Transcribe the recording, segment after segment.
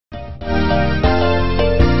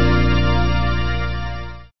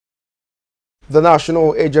The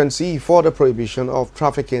National Agency for the Prohibition of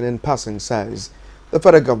Trafficking in Persons says the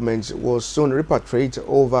federal government will soon repatriate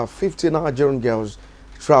over 50 Nigerian girls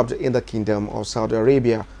trapped in the Kingdom of Saudi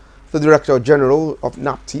Arabia. The Director General of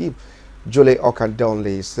NAPTIP, Julie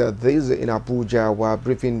Okadonle, said this in Abuja while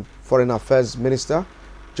briefing Foreign Affairs Minister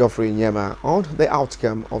Geoffrey Nyema on the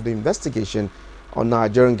outcome of the investigation on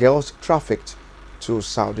Nigerian girls trafficked to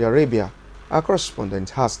Saudi Arabia. Our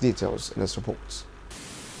correspondent has details in his report.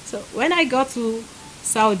 So when I got to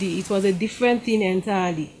Saudi, it was a different thing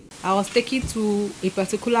entirely. I was taken to a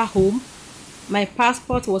particular home. My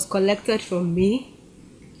passport was collected from me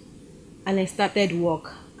and I started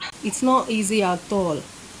work. It's not easy at all.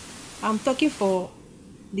 I'm talking for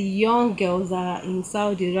the young girls that are in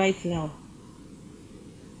Saudi right now.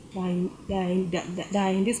 That are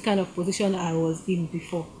in this kind of position I was in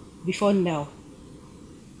before now.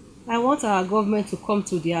 I want our government to come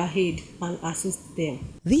to their aid and assist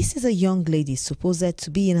them. This is a young lady supposed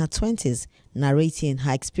to be in her 20s, narrating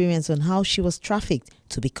her experience on how she was trafficked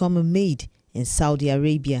to become a maid in Saudi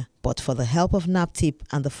Arabia. But for the help of NAPTIP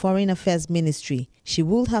and the Foreign Affairs Ministry, she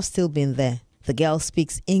would have still been there. The girl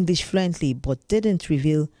speaks English fluently but didn't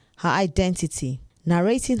reveal her identity.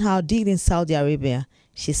 Narrating her deal in Saudi Arabia,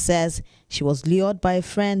 she says she was lured by a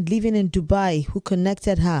friend living in Dubai who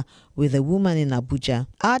connected her with a woman in Abuja,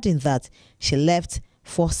 adding that she left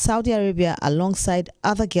for Saudi Arabia alongside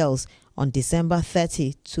other girls on December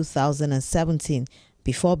 30, 2017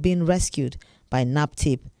 before being rescued by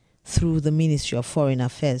NAPTIP through the Ministry of Foreign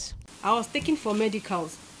Affairs. I was taken for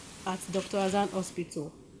medicals at Dr. Azan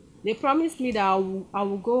Hospital. They promised me that I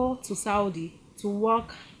will go to Saudi to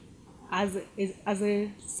work as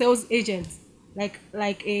a sales agent,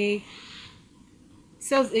 like a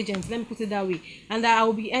sales agent, let me put it that way, and that I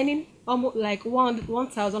will be earning almost like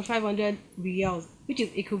 1,500 riyals, which is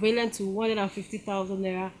equivalent to 150,000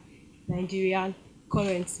 naira Nigerian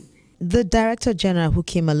currency. The Director General who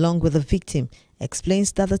came along with the victim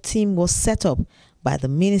explains that the team was set up by the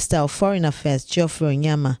Minister of Foreign Affairs, Geoffrey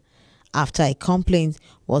Nyema, after a complaint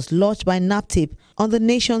was lodged by NAPTIP on the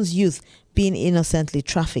nation's youth being innocently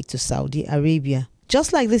trafficked to Saudi Arabia.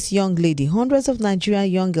 Just like this young lady, hundreds of Nigerian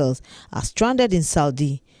young girls are stranded in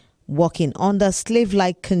Saudi, working under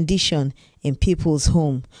slave-like condition in people's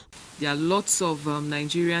home. There are lots of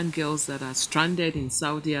Nigerian girls that are stranded in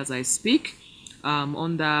Saudi as I speak,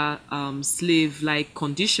 under slave-like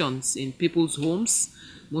conditions in people's homes.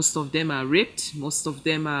 Most of them are raped. Most of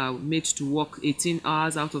them are made to work 18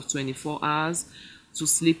 hours out of 24 hours, to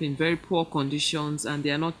sleep in very poor conditions, and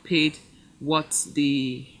they are not paid what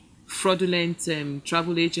the fraudulent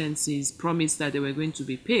travel agencies promised that they were going to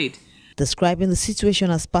be paid. Describing the situation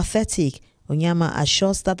as pathetic, Onyema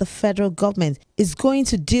assures that the federal government is going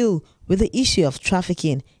to deal with the issue of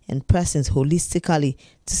trafficking in persons holistically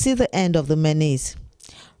to see the end of the menace.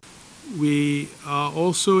 We are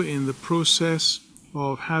also in the process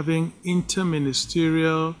of having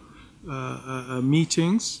interministerial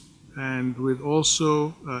meetings and with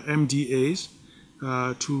also MDAs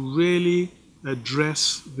to really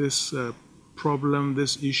address this problem,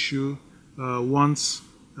 this issue once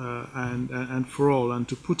and for all, and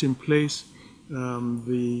to put in place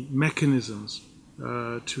the mechanisms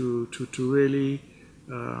to really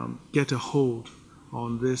get a hold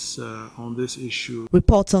on this issue.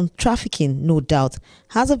 Reports on trafficking, no doubt,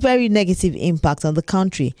 has a very negative impact on the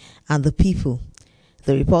country and the people.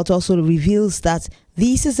 The report also reveals that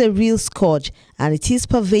this is a real scourge and it is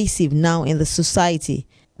pervasive now in the society.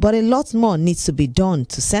 But a lot more needs to be done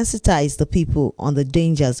to sensitize the people on the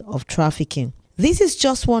dangers of trafficking. This is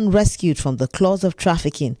just one rescued from the claws of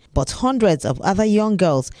trafficking, but hundreds of other young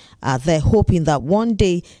girls are there hoping that one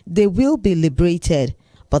day they will be liberated.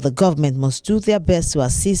 But the government must do their best to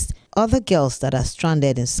assist other girls that are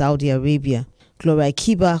stranded in Saudi Arabia. Gloria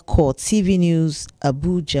Kiba, Court TV News,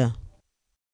 Abuja.